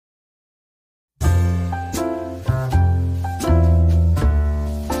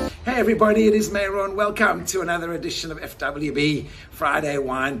everybody, it is Mayron. Welcome to another edition of FWB Friday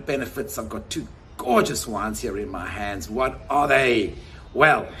Wine Benefits. I've got two gorgeous wines here in my hands. What are they?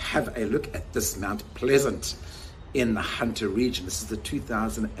 Well, have a look at this Mount Pleasant in the Hunter region. This is the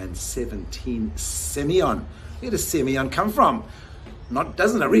 2017 Semillon. Where does Semillon come from?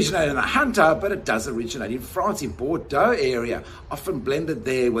 Doesn't originate in the Hunter, but it does originate in France, in Bordeaux area, often blended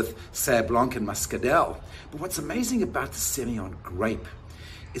there with Sauv Blanc and Muscadel. But what's amazing about the Semillon grape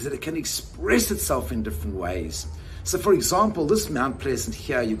is that it can express itself in different ways. So for example, this Mount Pleasant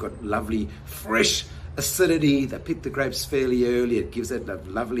here, you've got lovely fresh acidity. They pick the grapes fairly early. It gives that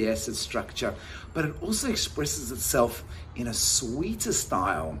lovely acid structure, but it also expresses itself in a sweeter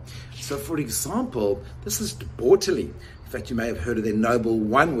style. So for example, this is Bortoli. In fact, you may have heard of their Noble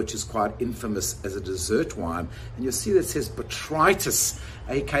One, which is quite infamous as a dessert wine. And you'll see that it says botrytis,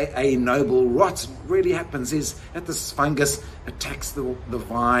 aka noble rot. What really happens is that this fungus attacks the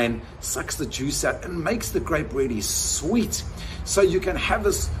vine, sucks the juice out, and makes the grape really sweet. So you can have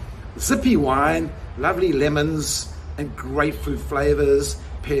this zippy wine, lovely lemons and grapefruit flavors,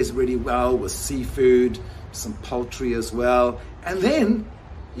 pairs really well with seafood, some poultry as well. And then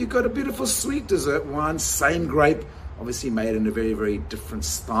you've got a beautiful sweet dessert wine, same grape, obviously made in a very, very different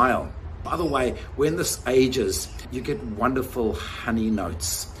style. By the way, when this ages, you get wonderful honey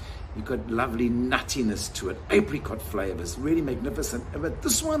notes. You've got lovely nuttiness to it, apricot flavors, really magnificent. But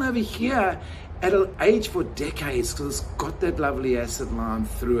this one over here, it'll age for decades because it's got that lovely acid line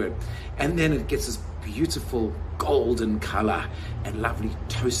through it. And then it gets this beautiful golden color and lovely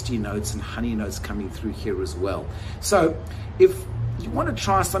toasty notes and honey notes coming through here as well. So if you want to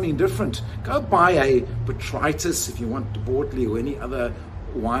try something different, go buy a botrytis if you want Bortoli or any other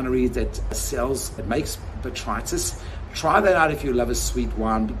winery that makes botrytis. Try that out if you love a sweet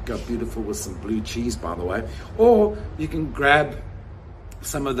wine. Go beautiful with some blue cheese, by the way. Or you can grab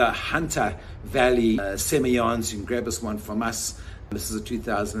some of the Hunter Valley Semillons. You can grab this one from us. This is a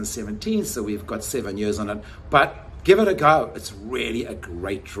 2017, so we've got 7 years on it. But give it a go. It's really a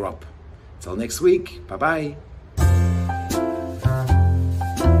great drop. Till next week. Bye-bye.